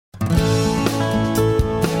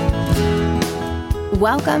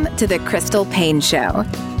Welcome to the Crystal Paine Show,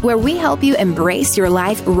 where we help you embrace your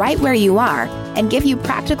life right where you are and give you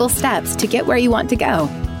practical steps to get where you want to go.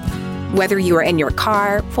 Whether you are in your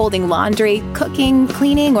car, folding laundry, cooking,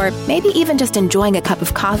 cleaning, or maybe even just enjoying a cup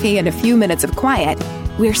of coffee and a few minutes of quiet,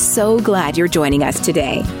 we're so glad you're joining us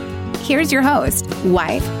today. Here's your host,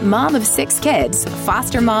 wife, mom of 6 kids,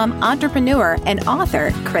 foster mom, entrepreneur, and author,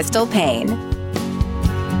 Crystal Paine.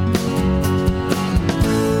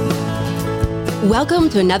 Welcome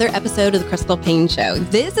to another episode of the Crystal Paine Show.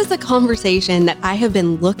 This is a conversation that I have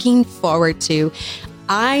been looking forward to.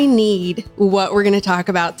 I need what we're going to talk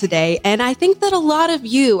about today, and I think that a lot of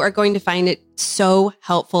you are going to find it so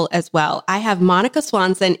helpful as well. I have Monica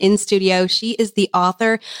Swanson in studio. She is the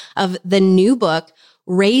author of the new book,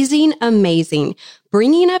 Raising Amazing,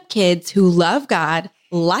 bringing up kids who love God,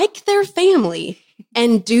 like their family,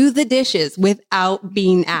 and do the dishes without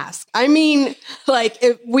being asked. I mean,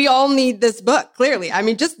 we all need this book, clearly. I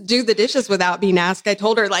mean, just do the dishes without being asked. I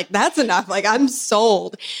told her, that's enough. I'm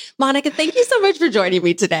sold. Monica, thank you so much for joining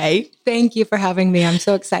me today. Thank you for having me. I'm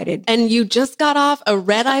so excited. And you just got off a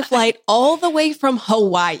red-eye flight all the way from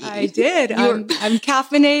Hawaii. I did. I'm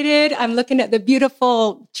caffeinated. I'm looking at the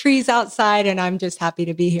beautiful trees outside, and I'm just happy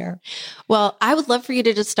to be here. Well, I would love for you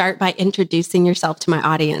to just start by introducing yourself to my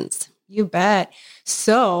audience. You bet.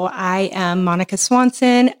 So I am Monica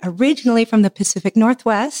Swanson, originally from the Pacific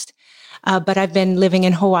Northwest, but I've been living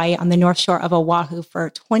in Hawaii on the North Shore of Oahu for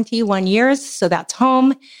 21 years. So that's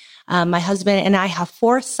home. My husband and I have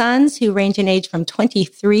 4 sons who range in age from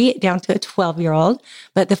 23 down to a 12-year-old,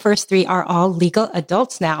 but the first 3 are all legal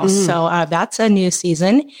adults now. So that's a new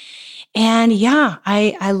season. And yeah,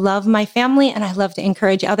 I love my family and I love to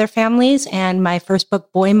encourage other families. And my first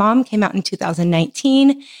book, Boy Mom, came out in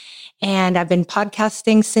 2019. And I've been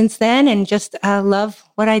podcasting since then and just love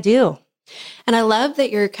what I do. And I love that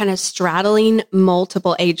you're kind of straddling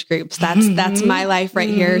multiple age groups. That's my life right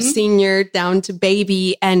here, senior down to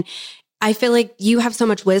baby. And I feel like you have so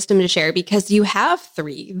much wisdom to share because you have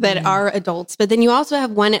 3 that are adults, but then you also have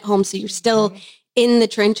 1 at home. So you're still in the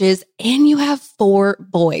trenches and you have 4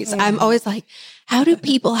 boys. I'm always like, how do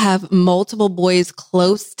people have multiple boys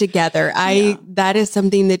close together? That is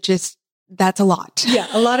something that that's a lot. Yeah,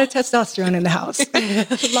 a lot of testosterone in the house,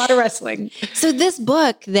 a lot of wrestling. So this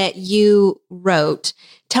book that you wrote,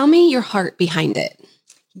 tell me your heart behind it.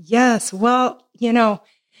 Yes. Well,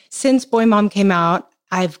 since Boy Mom came out,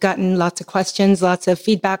 I've gotten lots of questions, lots of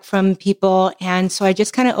feedback from people. And so I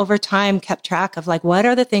just kind of over time kept track of what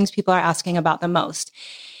are the things people are asking about the most.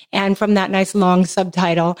 And from that nice long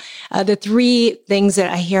subtitle, the 3 things that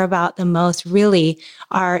I hear about the most really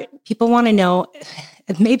are people want to know,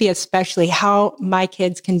 maybe especially how my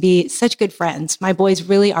kids can be such good friends. My boys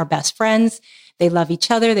really are best friends. They love each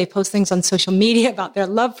other. They post things on social media about their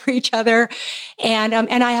love for each other. And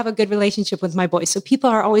I have a good relationship with my boys. So people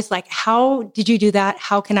are always like, how did you do that?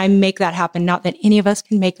 How can I make that happen? Not that any of us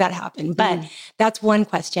can make that happen, but that's one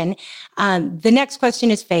question. The next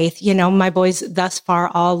question is faith. My boys thus far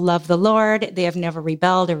all love the Lord. They have never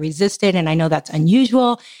rebelled or resisted. And I know that's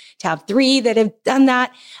unusual to have 3 that have done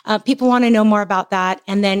that. People want to know more about that.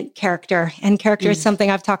 And then character. And character is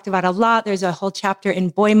something I've talked about a lot. There's a whole chapter in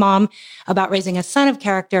Boy Mom about raising a son of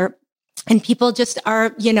character. And people just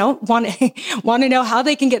are, want to know how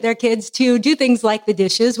they can get their kids to do things like the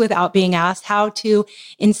dishes without being asked, how to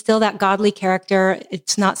instill that godly character.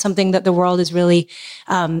 It's not something that the world is really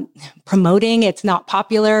promoting. It's not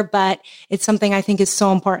popular, but it's something I think is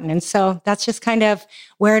so important. And so that's just kind of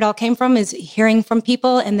where it all came from, is hearing from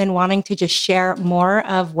people and then wanting to just share more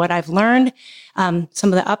of what I've learned, some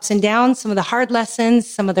of the ups and downs, some of the hard lessons,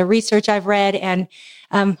 some of the research I've read, and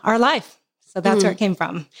our life. So that's where it came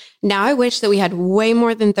from. Now I wish that we had way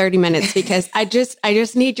more than 30 minutes because I just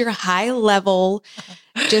need your high level,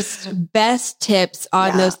 just best tips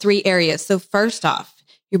on those 3 areas. So first off,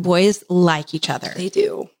 your boys like each other. They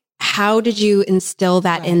do. How did you instill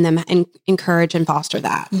that in them and encourage and foster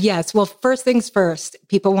that? Yes. Well, first things first,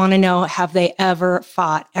 people want to know, have they ever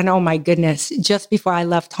fought? And oh my goodness, just before I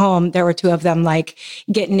left home, there were 2 of them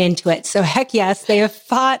getting into it. So heck yes, they have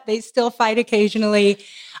fought. They still fight occasionally.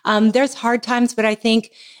 There's hard times, but I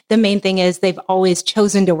think the main thing is they've always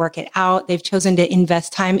chosen to work it out. They've chosen to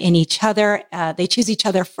invest time in each other. They choose each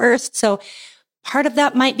other first. So part of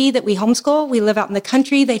that might be that we homeschool. We live out in the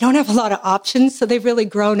country. They don't have a lot of options. So they've really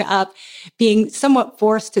grown up being somewhat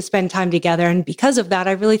forced to spend time together. And because of that,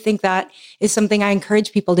 I really think that is something I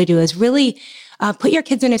encourage people to do, is really put your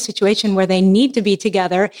kids in a situation where they need to be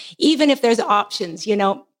together, even if there's options.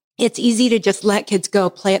 It's easy to just let kids go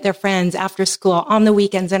play at their friends after school on the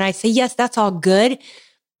weekends. And I say, yes, that's all good.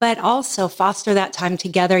 but also foster that time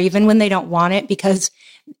together, even when they don't want it, because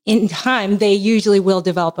in time, they usually will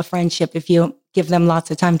develop a friendship if you give them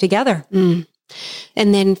lots of time together. And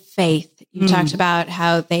then faith. You talked about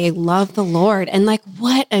how they love the Lord, and like,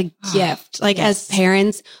 what a gift. Like as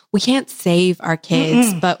parents, we can't save our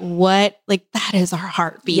kids, but that is our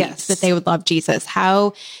heartbeat, that they would love Jesus.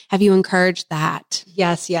 How have you encouraged that?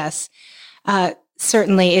 Yes.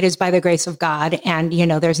 Certainly it is by the grace of God. And,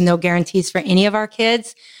 there's no guarantees for any of our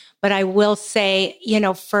kids. But I will say,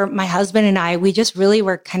 for my husband and I, we just really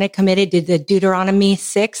were kind of committed to the Deuteronomy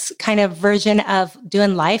 6 kind of version of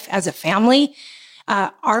doing life as a family.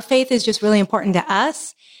 Our faith is just really important to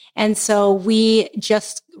us. And so we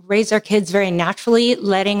just raised our kids very naturally,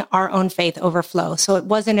 letting our own faith overflow. So it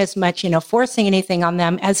wasn't as much, forcing anything on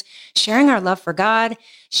them as sharing our love for God,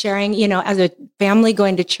 sharing, as a family,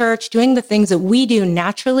 going to church, doing the things that we do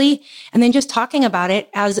naturally, and then just talking about it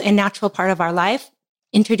as a natural part of our life,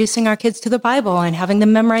 introducing our kids to the Bible and having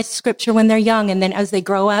them memorize scripture when they're young. And then as they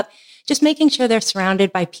grow up, just making sure they're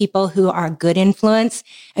surrounded by people who are a good influence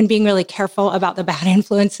and being really careful about the bad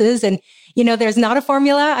influences. And, there's not a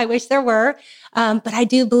formula. I wish there were. But I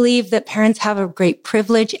do believe that parents have a great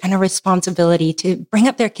privilege and a responsibility to bring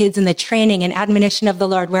up their kids in the training and admonition of the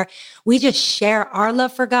Lord, where we just share our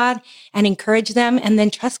love for God and encourage them and then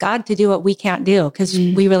trust God to do what we can't do, because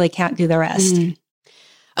we really can't do the rest.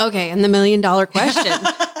 Okay. And the $1 million question.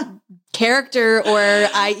 Character, or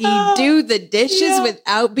i.e. do the dishes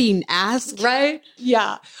without being asked. Right?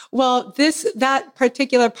 Yeah. Well, that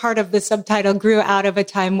particular part of the subtitle grew out of a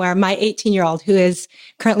time where my 18-year-old, who is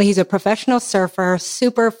currently, he's a professional surfer,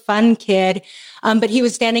 super fun kid. But he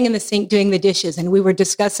was standing in the sink doing the dishes, and we were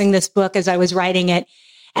discussing this book as I was writing it.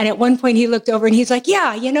 And at one point he looked over and he's like,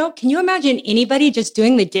 yeah, can you imagine anybody just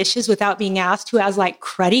doing the dishes without being asked who has like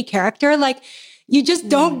cruddy character? Like, you just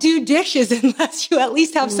don't do dishes unless you at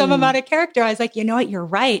least have some amount of character. I was like, you know what? You're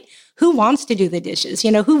right. Who wants to do the dishes?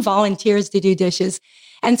 Who volunteers to do dishes?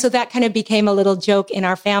 And so that kind of became a little joke in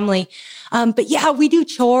our family. But yeah, we do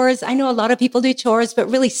chores. I know a lot of people do chores, but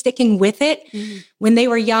really sticking with it. When they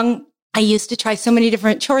were young, I used to try so many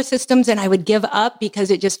different chore systems and I would give up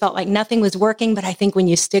because it just felt like nothing was working. But I think when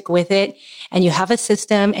you stick with it and you have a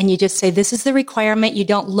system and you just say, this is the requirement, you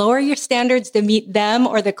don't lower your standards to meet them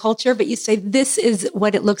or the culture, but you say, this is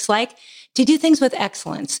what it looks like to do things with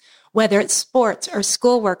excellence, whether it's sports or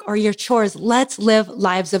schoolwork or your chores. Let's live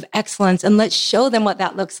lives of excellence and let's show them what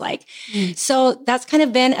that looks like. So that's kind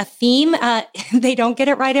of been a theme. They don't get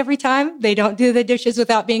it right every time. They don't do the dishes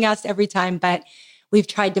without being asked every time, but we've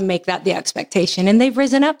tried to make that the expectation, and they've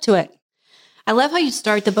risen up to it. I love how you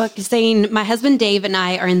start the book saying, my husband Dave and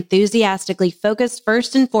I are enthusiastically focused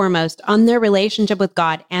first and foremost on their relationship with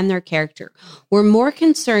God and their character. We're more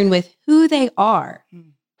concerned with who they are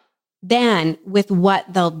than with what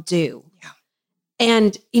they'll do. Yeah.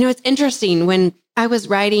 And, it's interesting. When I was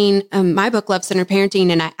writing my book, Love Centered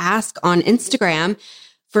Parenting, and I ask on Instagram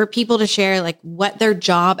for people to share like what their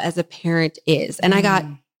job as a parent is. And I got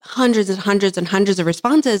hundreds and hundreds and hundreds of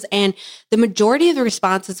responses. And the majority of the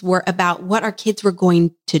responses were about what our kids were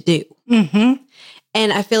going to do.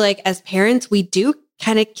 And I feel like as parents, we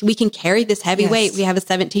can carry this heavy weight. We have a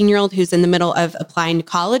 17-year-old who's in the middle of applying to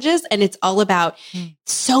colleges, and it's all about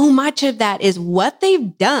so much of that is what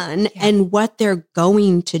they've done and what they're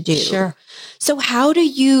going to do. Sure. So how do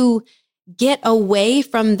you get away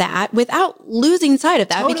from that without losing sight of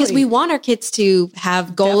that? Totally. Because we want our kids to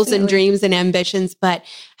have goals and dreams and ambitions, but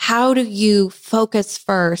how do you focus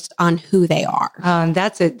first on who they are?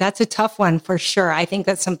 That's a tough one for sure. I think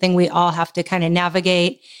that's something we all have to kind of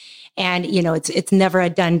navigate. And, it's never a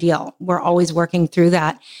done deal. We're always working through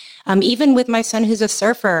that. Even with my son, who's a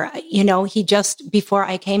surfer, he just, before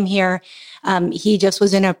I came here, he just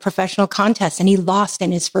was in a professional contest and he lost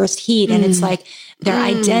in his first heat. And it's like their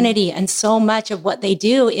identity and so much of what they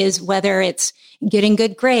do is whether it's getting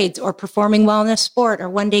good grades or performing well in a sport or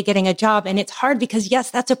one day getting a job. And it's hard because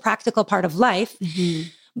yes, that's a practical part of life,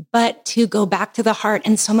 but to go back to the heart.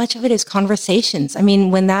 And so much of it is conversations. I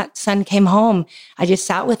mean, when that son came home, I just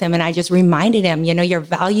sat with him and I just reminded him, your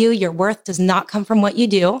value, your worth does not come from what you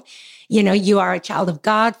do. You are a child of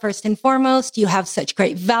God first and foremost. You have such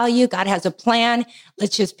great value. God has a plan.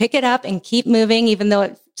 Let's just pick it up and keep moving, even though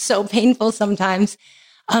it's so painful sometimes.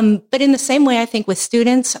 But in the same way, I think with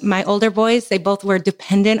students, my older boys, they both were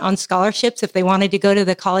dependent on scholarships if they wanted to go to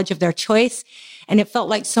the college of their choice. And it felt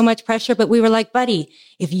like so much pressure, but we were like, buddy,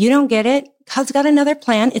 if you don't get it, God's got another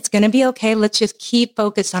plan. It's going to be okay. Let's just keep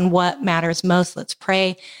focused on what matters most. Let's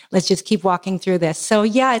pray. Let's just keep walking through this. So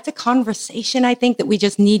yeah, it's a conversation, I think, that we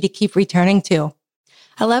just need to keep returning to.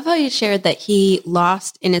 I love how you shared that he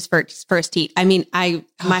lost in his first heat. I mean,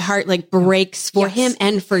 my heart like breaks for him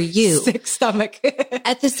and for you. Sick stomach.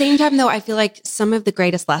 At the same time, though, I feel like some of the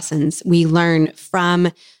greatest lessons we learn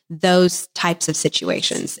from those types of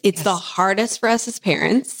situations. It's the hardest for us as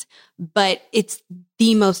parents, but it's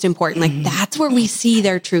the most important. Like that's where we see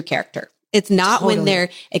their true character. It's not when they're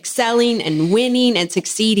excelling and winning and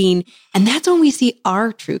succeeding. And that's when we see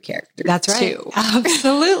our true character. That's right. Too.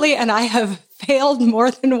 Absolutely. And I have failed more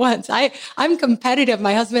than once. I'm competitive.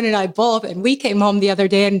 My husband and I both. And we came home the other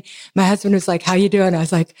day and my husband was like, "How you doing?" I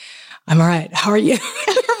was like, "I'm all right. How are you?"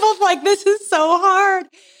 And we're both like, "This is so hard."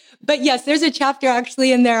 But yes, there's a chapter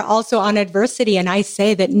actually in there also on adversity. And I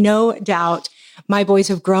say that no doubt my boys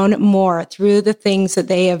have grown more through the things that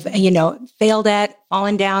they have, failed at,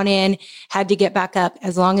 fallen down in, had to get back up.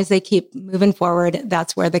 As long as they keep moving forward,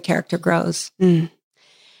 that's where the character grows. And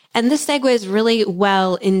this segues really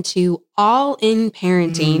well into all-in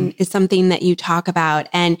parenting is something that you talk about,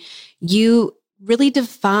 and you really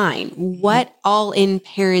define what all-in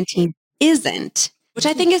parenting isn't, which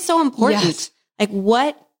I think is so important. Yes. Like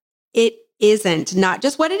what it isn't, not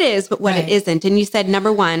just what it is, but what it isn't. And you said,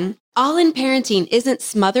 number one, all-in parenting isn't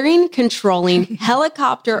smothering, controlling,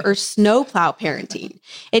 helicopter, or snowplow parenting.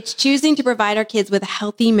 It's choosing to provide our kids with a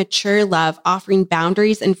healthy, mature love, offering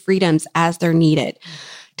boundaries and freedoms as they're needed.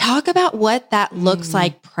 Talk about what that looks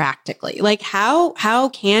like practically. Like how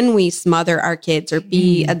can we smother our kids or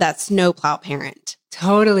be that snowplow parent?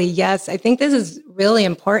 Totally. Yes. I think this is really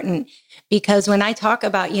important because when I talk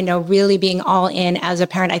about, really being all in as a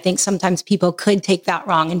parent, I think sometimes people could take that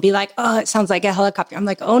wrong and be like, "Oh, it sounds like a helicopter." I'm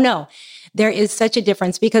like, "Oh no, there is such a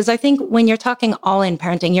difference." Because I think when you're talking all in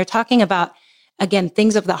parenting, you're talking about, again,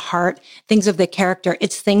 things of the heart, things of the character.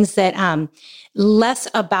 It's things that, less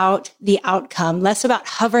about the outcome, less about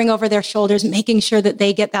hovering over their shoulders, making sure that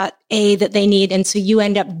they get that A that they need. And so you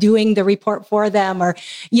end up doing the report for them or,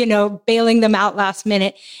 bailing them out last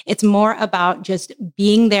minute. It's more about just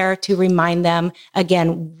being there to remind them,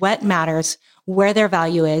 again, what matters, where their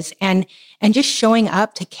value is, and just showing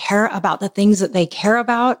up to care about the things that they care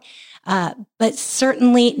about, but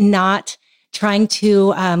certainly not trying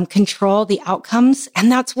to control the outcomes.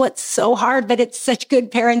 And that's what's so hard, but it's such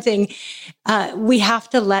good parenting. We have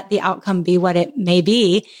to let the outcome be what it may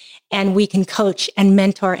be. And we can coach and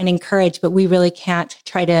mentor and encourage, but we really can't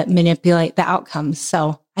try to manipulate the outcomes.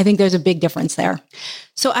 So I think there's a big difference there.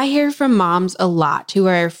 So I hear from moms a lot who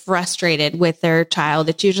are frustrated with their child.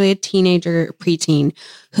 It's usually a teenager, preteen,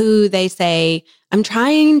 who they say, "I'm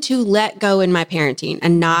trying to let go in my parenting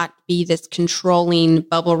and not be this controlling,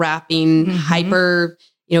 bubble wrapping, hyper,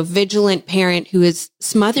 vigilant parent who is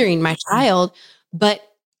smothering my child. But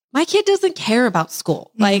my kid doesn't care about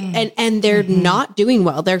school. And they're not doing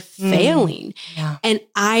well. They're failing. Yeah. And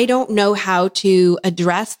I don't know how to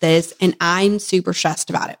address this. And I'm super stressed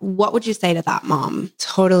about it." What would you say to that mom?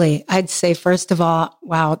 Totally. I'd say, first of all,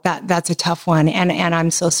 wow, that's a tough one. And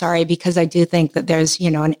I'm so sorry because I do think that there's,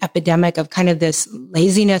 an epidemic of kind of this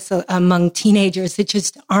laziness among teenagers that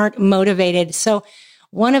just aren't motivated. So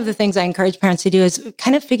one of the things I encourage parents to do is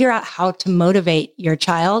kind of figure out how to motivate your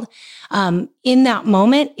child. In that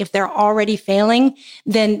moment, if they're already failing,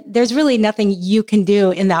 then there's really nothing you can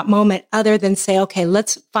do in that moment other than say, "Okay,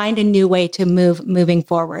 let's find a new way to moving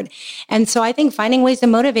forward." And so I think finding ways to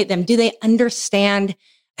motivate them. Do they understand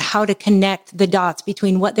how to connect the dots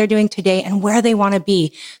between what they're doing today and where they want to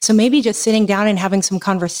be? So maybe just sitting down and having some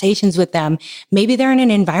conversations with them. Maybe they're in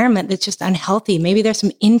an environment that's just unhealthy. Maybe there's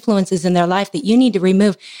some influences in their life that you need to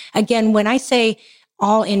remove. Again, when I say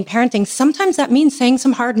all in parenting, sometimes that means saying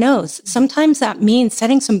some hard no's. Sometimes that means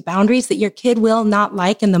setting some boundaries that your kid will not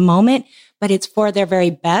like in the moment, but it's for their very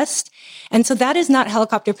best. And so that is not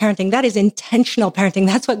helicopter parenting. That is intentional parenting.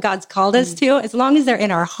 That's what God's called us to. As long as they're in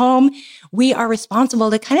our home, we are responsible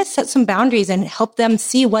to kind of set some boundaries and help them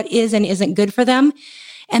see what is and isn't good for them.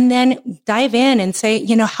 And then dive in and say,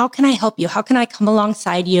 how can I help you? How can I come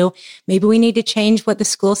alongside you? Maybe we need to change what the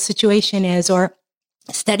school situation is or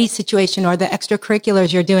study situation or the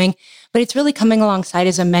extracurriculars you're doing, but it's really coming alongside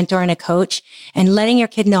as a mentor and a coach and letting your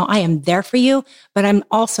kid know, I am there for you, but I'm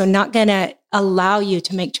also not going to allow you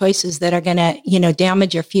to make choices that are going to,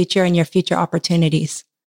 damage your future and your future opportunities.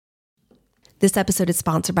 This episode is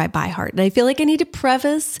sponsored by ByHeart, and I feel like I need to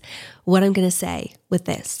preface what I'm going to say with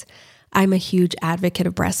this. I'm a huge advocate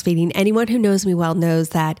of breastfeeding. Anyone who knows me well knows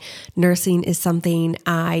that nursing is something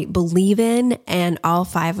I believe in, and all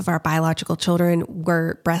 5 of our biological children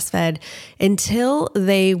were breastfed until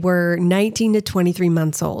they were 19 to 23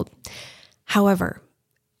 months old. However,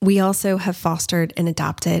 we also have fostered and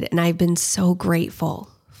adopted, and I've been so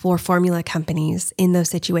grateful for formula companies in those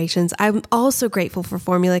situations. I'm also grateful for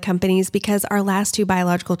formula companies because our last 2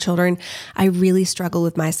 biological children, I really struggled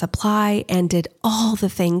with my supply and did all the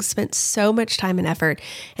things, spent so much time and effort,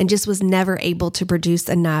 and just was never able to produce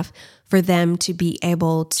enough for them to be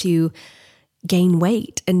able to gain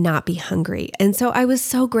weight and not be hungry. And so I was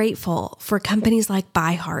so grateful for companies like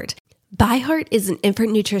ByHeart. ByHeart is an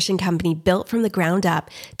infant nutrition company built from the ground up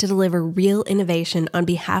to deliver real innovation on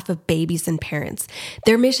behalf of babies and parents.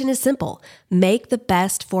 Their mission is simple: make the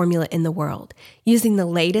best formula in the world. Using the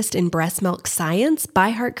latest in breast milk science,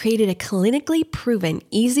 ByHeart created a clinically proven,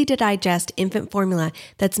 easy to digest infant formula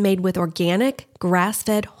that's made with organic,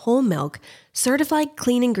 grass-fed whole milk, certified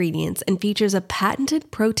clean ingredients, and features a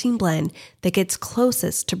patented protein blend that gets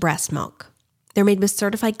closest to breast milk. They're made with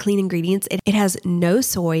certified clean ingredients. It has no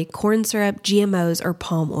soy, corn syrup, GMOs, or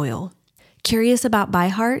palm oil. Curious about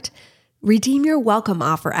ByHeart? Redeem your welcome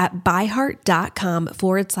offer at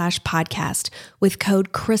byheart.com/podcast with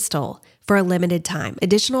code CRYSTAL for a limited time.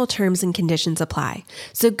 Additional terms and conditions apply.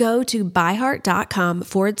 So go to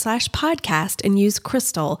byheart.com/podcast and use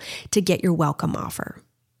CRYSTAL to get your welcome offer.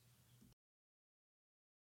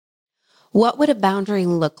 What would a boundary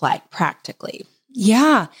look like practically?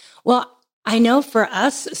 Yeah. Well, I know for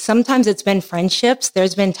us, sometimes it's been friendships.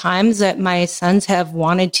 There's been times that my sons have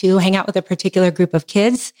wanted to hang out with a particular group of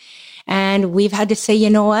kids. And we've had to say, you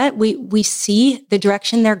know what, we see the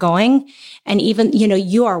direction they're going. And even,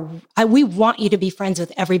 we want you to be friends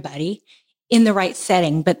with everybody in the right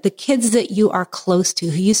setting. But the kids that you are close to,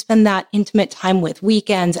 who you spend that intimate time with,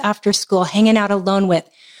 weekends, after school, hanging out alone with,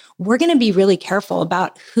 we're going to be really careful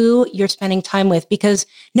about who you're spending time with, because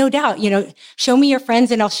no doubt, show me your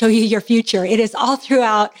friends and I'll show you your future. It is all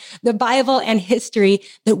throughout the Bible and history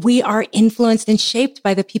that we are influenced and shaped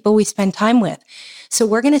by the people we spend time with. So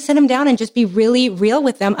we're going to sit them down and just be really real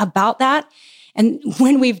with them about that. And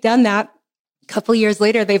when we've done that, a couple of years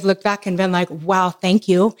later, they've looked back and been like, wow, thank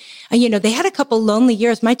you. And, they had a couple lonely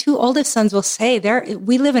years. My 2 oldest sons will say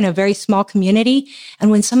we live in a very small community. And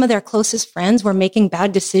when some of their closest friends were making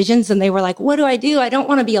bad decisions and they were like, what do? I don't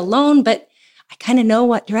want to be alone, but I kind of know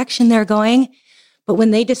what direction they're going. But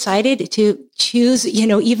when they decided to choose,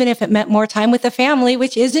 even if it meant more time with the family,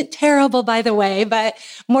 which isn't terrible, by the way, but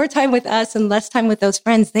more time with us and less time with those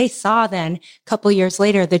friends, they saw then a couple years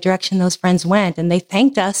later the direction those friends went, and they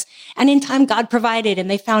thanked us. And in time, God provided, and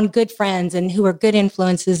they found good friends and who were good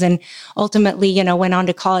influences, and ultimately, went on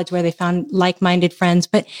to college where they found like-minded friends.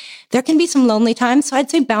 But there can be some lonely times. So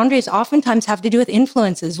I'd say boundaries oftentimes have to do with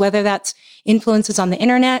influences, whether that's influences on the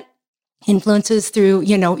internet, influences through,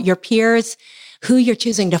 your peers, who you're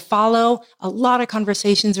choosing to follow, a lot of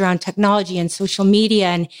conversations around technology and social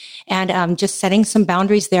media, and just setting some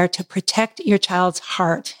boundaries there to protect your child's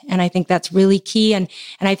heart. And I think that's really key. And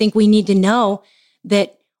I think we need to know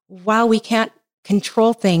that while we can't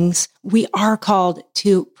control things, we are called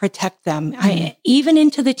to protect them. Even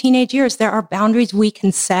into the teenage years, there are boundaries we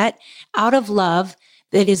can set out of love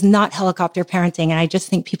that is not helicopter parenting. And I just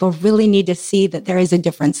think people really need to see that there is a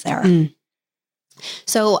difference there.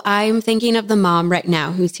 So I'm thinking of the mom right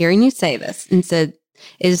now who's hearing you say this and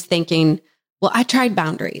is thinking, well, I tried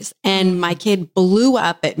boundaries and my kid blew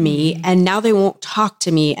up at me and now they won't talk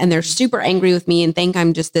to me and they're super angry with me and think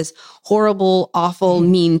I'm just this horrible, awful,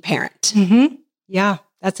 mean parent. Mm-hmm. Yeah,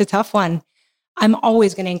 that's a tough one. I'm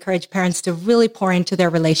always going to encourage parents to really pour into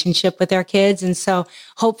their relationship with their kids. And so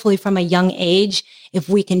hopefully from a young age, if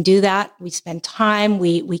we can do that, we spend time,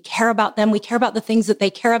 we care about them, we care about the things that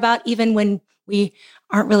they care about, even when we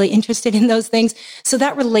aren't really interested in those things. So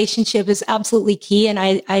that relationship is absolutely key. And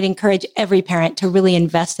I'd encourage every parent to really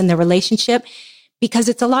invest in the relationship, because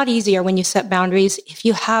it's a lot easier when you set boundaries. If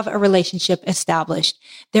you have a relationship established,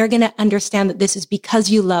 they're going to understand that this is because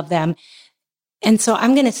you love them. And so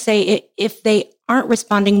I'm going to say, if they aren't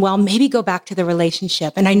responding well, maybe go back to the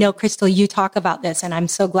relationship. And I know, Crystal, you talk about this, and I'm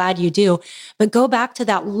so glad you do, but go back to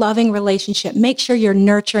that loving relationship. Make sure you're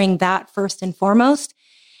nurturing that first and foremost.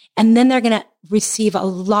 And then they're going to receive a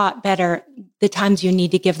lot better the times you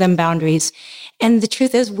need to give them boundaries. And the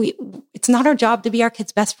truth is, it's not our job to be our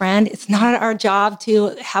kids' best friend. It's not our job to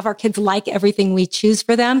have our kids like everything we choose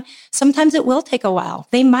for them. Sometimes it will take a while.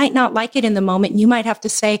 They might not like it in the moment. You might have to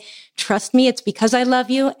say, trust me, it's because I love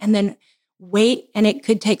you. And then wait. And it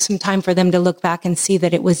could take some time for them to look back and see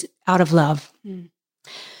that it was out of love.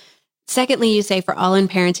 Secondly, you say for all in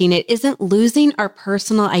parenting, it isn't losing our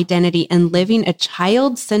personal identity and living a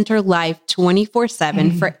child-centered life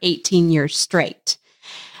 24/7 for 18 years straight.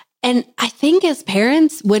 And I think as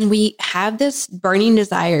parents, when we have this burning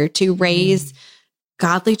desire to raise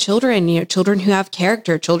godly children, children who have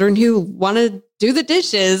character, children who want to do the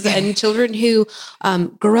dishes, and children who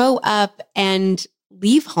grow up and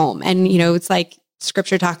leave home. And, it's like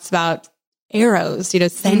scripture talks about arrows,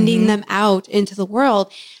 sending them out into the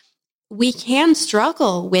world. We can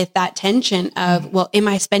struggle with that tension of, well, am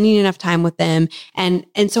I spending enough time with them? And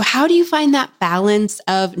so how do you find that balance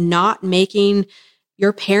of not making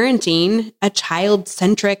your parenting a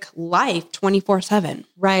child-centric life 24/7?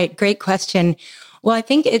 Right. Great question. Well, I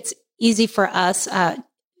think it's easy for us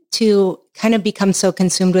to kind of become so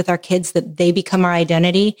consumed with our kids that they become our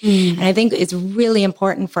identity. And I think it's really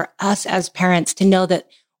important for us as parents to know that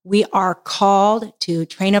we are called to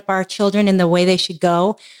train up our children in the way they should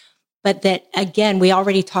go. But that, again, we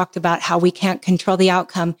already talked about how we can't control the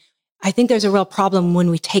outcome. I think there's a real problem when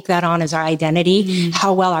we take that on as our identity,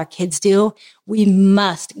 how well our kids do. We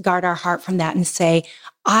must guard our heart from that and say,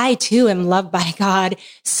 I too am loved by God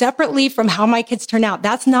separately from how my kids turn out.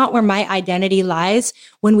 That's not where my identity lies.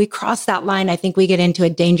 When we cross that line, I think we get into a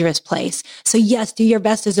dangerous place. So yes, do your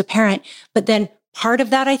best as a parent, but then part of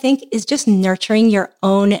that, I think, is just nurturing your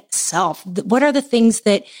own self. What are the things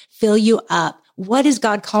that fill you up? What is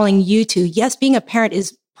God calling you to? Yes, being a parent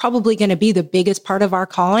is probably going to be the biggest part of our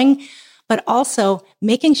calling, but also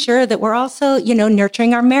making sure that we're also,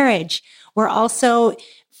 nurturing our marriage. We're also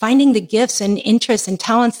finding the gifts and interests and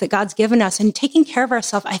talents that God's given us and taking care of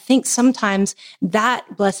ourselves. I think sometimes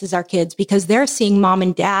that blesses our kids because they're seeing mom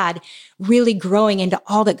and dad really growing into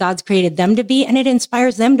all that God's created them to be, and it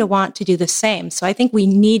inspires them to want to do the same. So I think we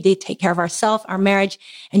need to take care of ourselves, our marriage,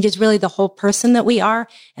 and just really the whole person that we are,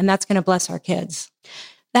 and that's going to bless our kids.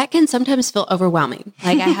 That can sometimes feel overwhelming.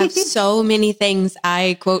 Like I have so many things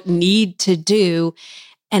I, quote, need to do,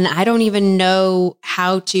 and I don't even know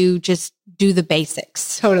how to just do the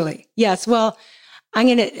basics. Totally. Yes. Well,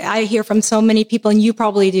 I hear from so many people, and you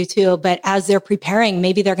probably do too, but as they're preparing,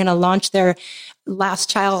 maybe they're going to launch their last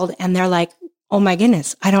child and they're like, oh my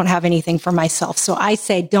goodness, I don't have anything for myself. So I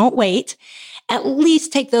say, don't wait. At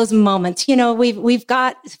least take those moments. We've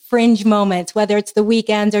got fringe moments, whether it's the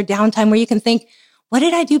weekends or downtime where you can think, what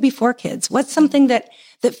did I do before kids? What's something that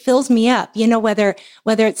fills me up? Whether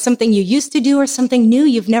it's something you used to do or something new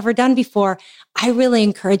you've never done before. I really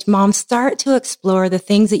encourage moms, start to explore the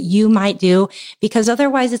things that you might do, because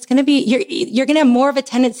otherwise it's going to be, you're going to have more of a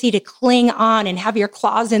tendency to cling on and have your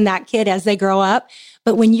claws in that kid as they grow up.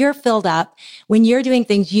 But when you're filled up, when you're doing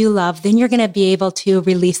things you love, then you're going to be able to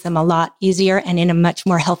release them a lot easier and in a much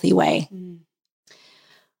more healthy way.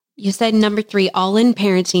 You said number 3, all-in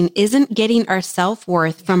parenting isn't getting our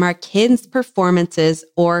self-worth from our kids' performances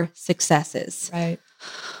or successes. Right.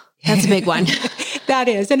 That's a big one. That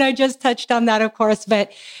is. And I just touched on that, of course,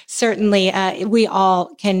 but certainly we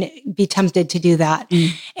all can be tempted to do that.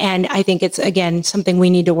 And I think it's, again, something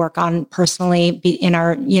we need to work on personally in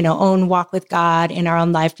our, own walk with God, in our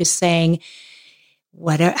own life, just saying,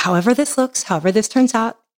 however this looks, however this turns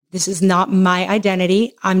out, this is not my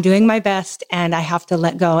identity. I'm doing my best, and I have to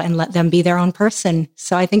let go and let them be their own person.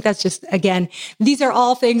 So I think that's just, again, these are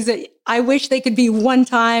all things that I wish they could be one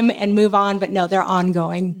time and move on, but no, they're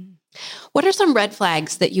ongoing. What are some red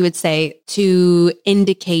flags that you would say to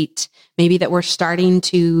indicate maybe that we're starting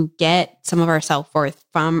to get some of our self-worth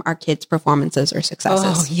from our kids' performances or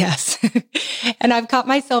successes? Oh, yes. And I've caught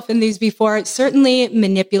myself in these before. Certainly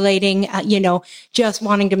manipulating, just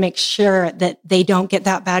wanting to make sure that they don't get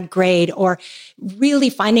that bad grade, or really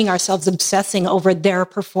finding ourselves obsessing over their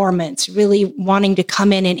performance, really wanting to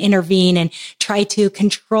come in and intervene and try to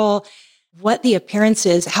control what the appearance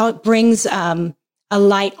is, how it brings, a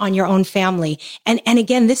light on your own family. And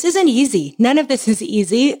again, this isn't easy. None of this is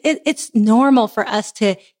easy. It's normal for us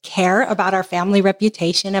to care about our family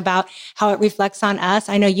reputation, about how it reflects on us.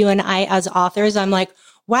 I know you and I as authors, I'm like,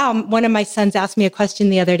 wow, one of my sons asked me a question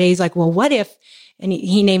the other day. He's like, well, what if, and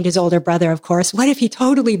he named his older brother, of course, what if he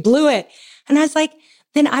totally blew it? And I was like,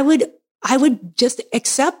 then I would just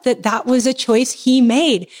accept that was a choice he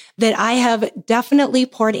made, that I have definitely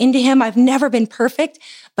poured into him. I've never been perfect,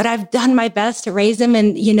 but I've done my best to raise him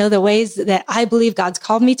in, the ways that I believe God's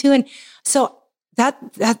called me to. And so that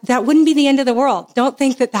wouldn't be the end of the world. Don't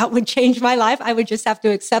think that would change my life. I would just have to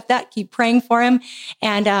accept that, keep praying for him,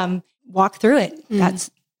 and walk through it.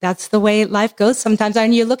 That's the way life goes sometimes.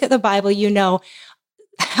 And you look at the Bible,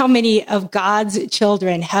 how many of God's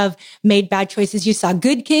children have made bad choices. You saw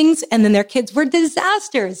good kings, and then their kids were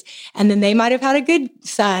disasters. And then they might have had a good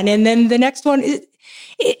son. And then the next one,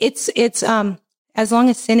 it's as long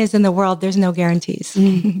as sin is in the world, there's no guarantees.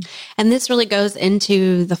 And this really goes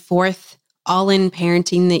into the 4th all-in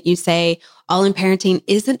parenting, that you say all-in parenting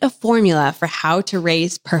isn't a formula for how to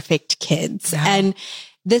raise perfect kids. Yeah. And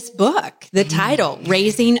this book, the title,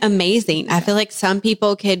 Raising Amazing, I feel like some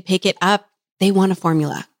people could pick it up they want a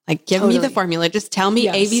formula. Like, give me the formula. Just tell me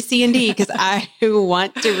A, B, C, and D, because I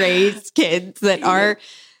want to raise kids that are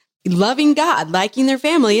loving God, liking their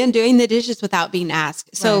family, and doing the dishes without being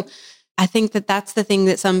asked. So I think that that's the thing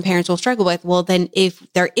that some parents will struggle with. Well, then if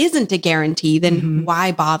there isn't a guarantee, then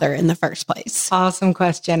why bother in the first place? Awesome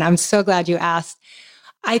question. I'm so glad you asked.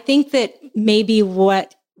 I think that maybe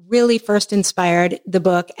what really first inspired the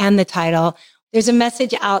book and the title, there's a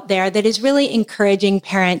message out there that is really encouraging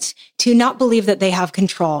parents to not believe that they have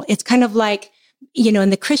control. It's kind of like, you know, in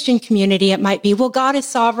the Christian community, it might be, well, God is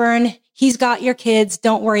sovereign. He's got your kids.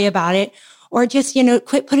 Don't worry about it. Or just, you know,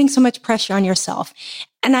 quit putting so much pressure on yourself.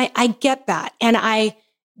 And I get that. And I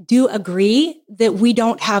do agree that we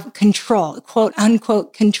don't have control, quote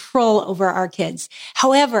unquote, control over our kids.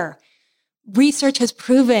 However, research has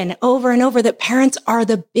proven over and over that parents are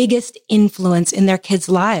the biggest influence in their kids'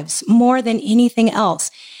 lives, more than anything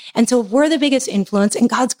else. And so if we're the biggest influence, and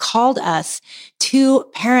God's called us to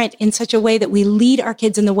parent in such a way that we lead our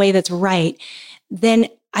kids in the way that's right, then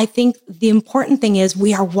I think the important thing is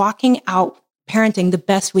we are walking out parenting the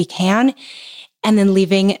best we can and then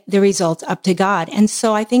leaving the results up to God. And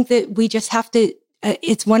so I think that we just have to,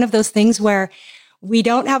 it's one of those things where we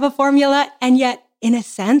don't have a formula, and yet in a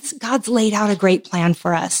sense, God's laid out a great plan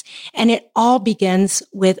for us. And it all begins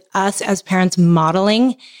with us as parents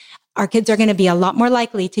modeling. Our kids are going to be a lot more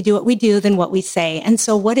likely to do what we do than what we say. And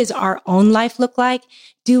so what does our own life look like?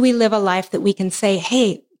 Do we live a life that we can say,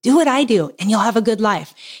 hey, do what I do and you'll have a good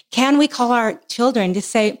life? Can we call our children to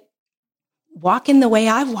say, walk in the way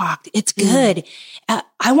I've walked? It's good.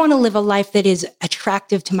 I want to live a life that is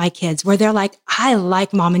attractive to my kids, where they're like, I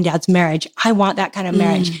like mom and dad's marriage. I want that kind of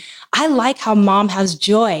marriage. I like how mom has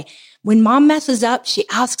joy. When mom messes up, she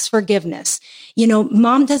asks forgiveness. You know,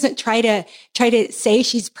 mom doesn't try to say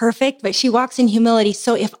she's perfect, but she walks in humility.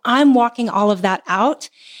 So if I'm walking all of that out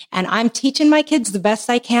and I'm teaching my kids the best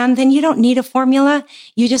I can, then you don't need a formula.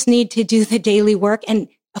 You just need to do the daily work. And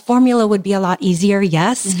a formula would be a lot easier,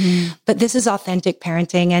 yes, but this is authentic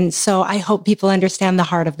parenting. And so I hope people understand the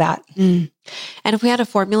heart of that. And if we had a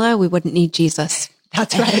formula, we wouldn't need Jesus.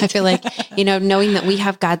 That's right. I feel like, you know, knowing that we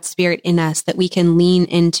have God's Spirit in us that we can lean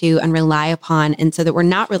into and rely upon. And so that we're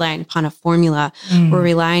not relying upon a formula, we're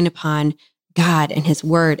relying upon God and His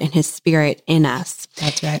Word and His Spirit in us.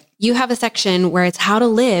 That's right. You have a section where it's how to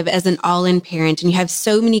live as an all-in parent, and you have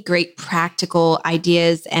so many great practical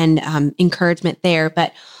ideas and encouragement there.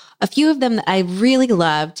 But a few of them that I really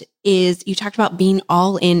loved is you talked about being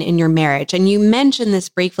all in your marriage. And you mentioned this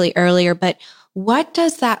briefly earlier, but what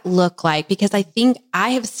does that look like? Because I think I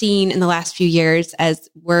have seen in the last few years, as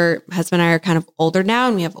husband and I are kind of older now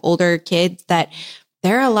and we have older kids, that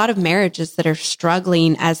there are a lot of marriages that are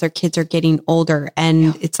struggling as their kids are getting older.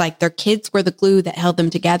 And it's like their kids were the glue that held them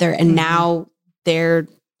together. And now they're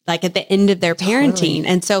like at the end of their parenting.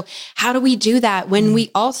 And so how do we do that when we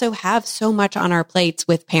also have so much on our plates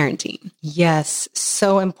with parenting? Yes,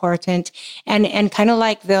 so important. And kind of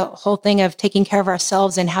like the whole thing of taking care of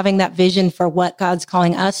ourselves and having that vision for what God's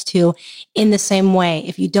calling us to. In the same way,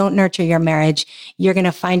 if you don't nurture your marriage, you're going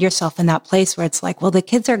to find yourself in that place where it's like, well, the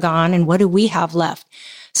kids are gone and what do we have left?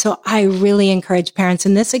 So I really encourage parents.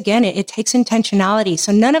 And this, again, it takes intentionality.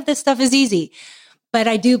 So none of this stuff is easy. But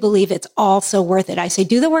I do believe it's also worth it. I say,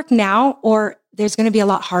 do the work now, or there's going to be a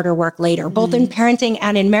lot harder work later, both in parenting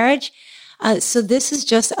and in marriage. So this is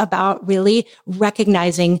just about really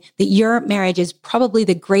recognizing that your marriage is probably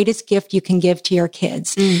the greatest gift you can give to your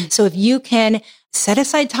kids. So if you can set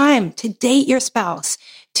aside time to date your spouse,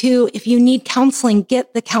 if you need counseling,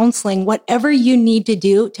 get the counseling, whatever you need to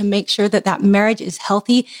do to make sure that that marriage is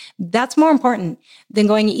healthy, that's more important than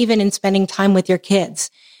going even and spending time with your kids.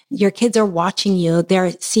 Your kids are watching you.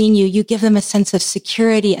 They're seeing you. You give them a sense of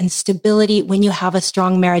security and stability when you have a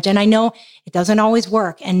strong marriage. And I know it doesn't always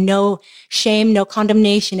work, and no shame, no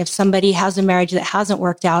condemnation if somebody has a marriage that hasn't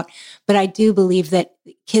worked out. But I do believe that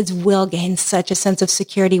kids will gain such a sense of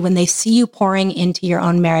security when they see you pouring into your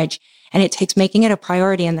own marriage. And it takes making it a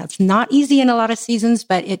priority. And that's not easy in a lot of seasons,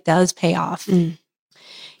 but it does pay off.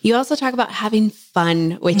 You also talk about having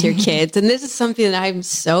fun with your kids. And this is something that I'm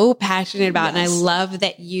so passionate about. And I love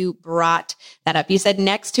that you brought that up. You said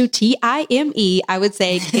next to TIME, I would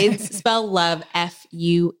say kids spell love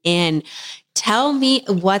FUN. Tell me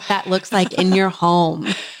what that looks like in your home.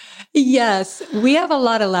 Yes, we have a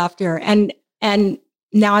lot of laughter. And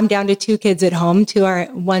now I'm down to 2 kids at home.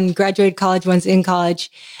 One graduated college, one's in college.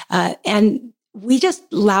 And we just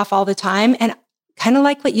laugh all the time. And kind of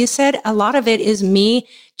like what you said, a lot of it is me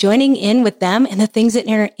joining in with them and the things that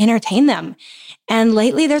entertain them. And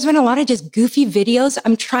lately there's been a lot of just goofy videos.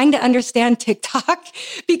 I'm trying to understand TikTok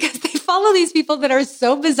because they follow these people that are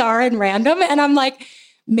so bizarre and random. And I'm like,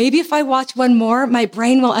 maybe if I watch one more, my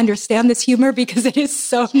brain will understand this humor because it is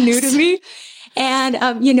so new to me. And,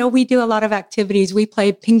 we do a lot of activities. We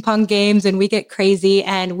play ping pong games and we get crazy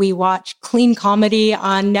and we watch clean comedy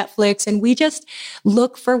on Netflix and we just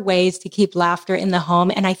look for ways to keep laughter in the home.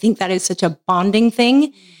 And I think that is such a bonding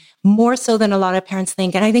thing, more so than a lot of parents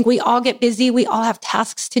think. And I think we all get busy. We all have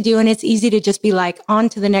tasks to do and it's easy to just be like on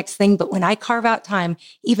to the next thing. But when I carve out time,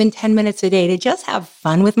 even 10 minutes a day to just have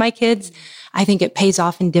fun with my kids, I think it pays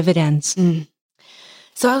off in dividends.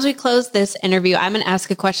 So as we close this interview, I'm going to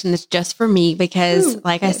ask a question that's just for me because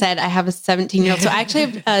I said, I have a 17-year-old. So I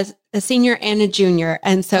actually have a senior and a junior.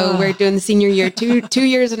 And so we're doing the senior year 2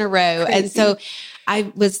 years in a row. Crazy. And so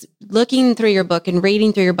I was looking through your book and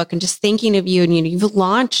reading through your book and just thinking of you and you've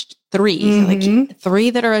launched 3, like 3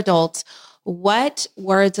 that are adults. What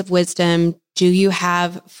words of wisdom do you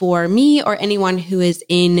have for me or anyone who is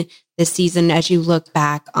in this season as you look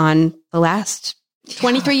back on the last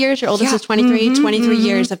 23 years, your oldest is 23, 23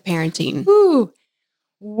 years of parenting? Ooh.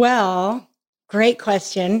 Well, great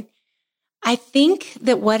question. I think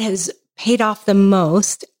that what has paid off the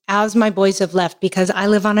most as my boys have left, because I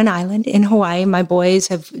live on an island in Hawaii, my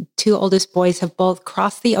 2 oldest boys have both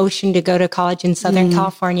crossed the ocean to go to college in Southern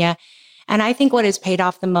California. And I think what has paid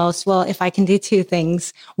off the most, well, if I can do 2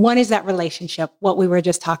 things, one is that relationship, what we were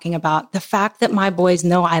just talking about. The fact that my boys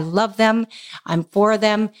know I love them, I'm for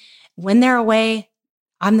them. When they're away,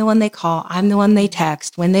 I'm the one they call. I'm the one they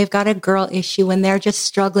text. When they've got a girl issue, when they're just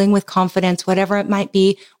struggling with confidence, whatever it might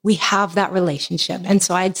be, we have that relationship. And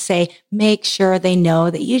so I'd say, make sure they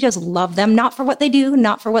know that you just love them, not for what they do,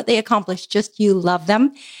 not for what they accomplish, just you love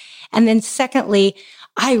them. And then secondly,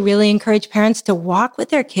 I really encourage parents to walk with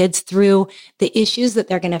their kids through the issues that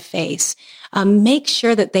they're going to face. Make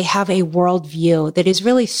sure that they have a worldview that is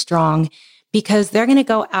really strong, because they're going to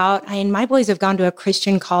go out. My boys have gone to a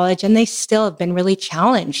Christian college and they still have been really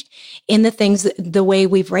challenged in the way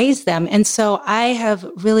we've raised them. And so I have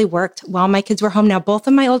really worked while my kids were home. Now, both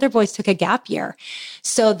of my older boys took a gap year.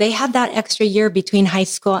 So they had that extra year between high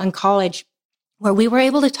school and college where we were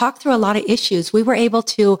able to talk through a lot of issues. We were able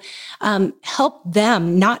to help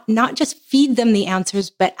them, not just feed them the answers,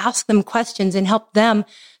 but ask them questions and help them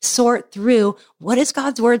sort through, what does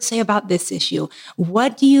God's word say about this issue?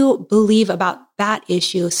 What do you believe about that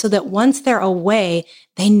issue? So that once they're away,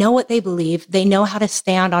 they know what they believe. They know how to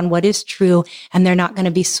stand on what is true, and they're not going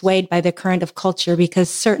to be swayed by the current of culture, because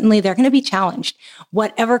certainly they're going to be challenged.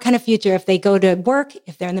 Whatever kind of future, if they go to work,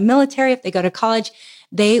 if they're in the military, if they go to college,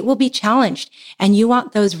 they will be challenged, and you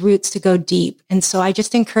want those roots to go deep. And so I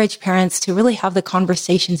just encourage parents to really have the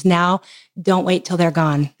conversations now. Don't wait till they're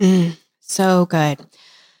gone. So good.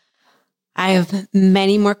 I have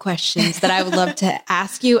many more questions that I would love to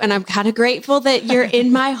ask you, and I'm kind of grateful that you're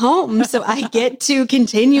in my home so I get to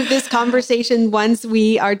continue this conversation once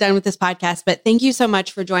we are done with this podcast. But thank you so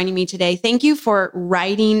much for joining me today. Thank you for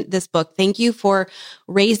writing this book. Thank you for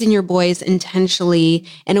raising your boys intentionally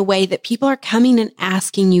in a way that people are coming and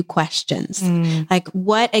asking you questions. Like,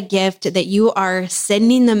 what a gift that you are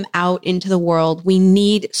sending them out into the world. We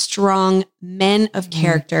need strong men of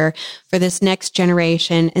character for this next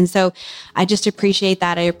generation. And so I just appreciate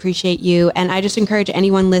that. I appreciate you. And I just encourage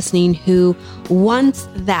anyone listening who wants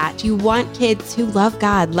that. You want kids who love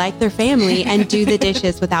God like their family and do the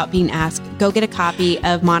dishes without being asked. Go get a copy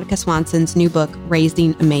of Monica Swanson's new book,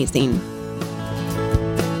 Raising Amazing.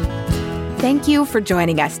 Thank you for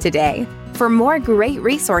joining us today. For more great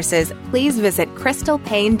resources, please visit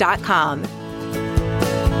crystalpaine.com.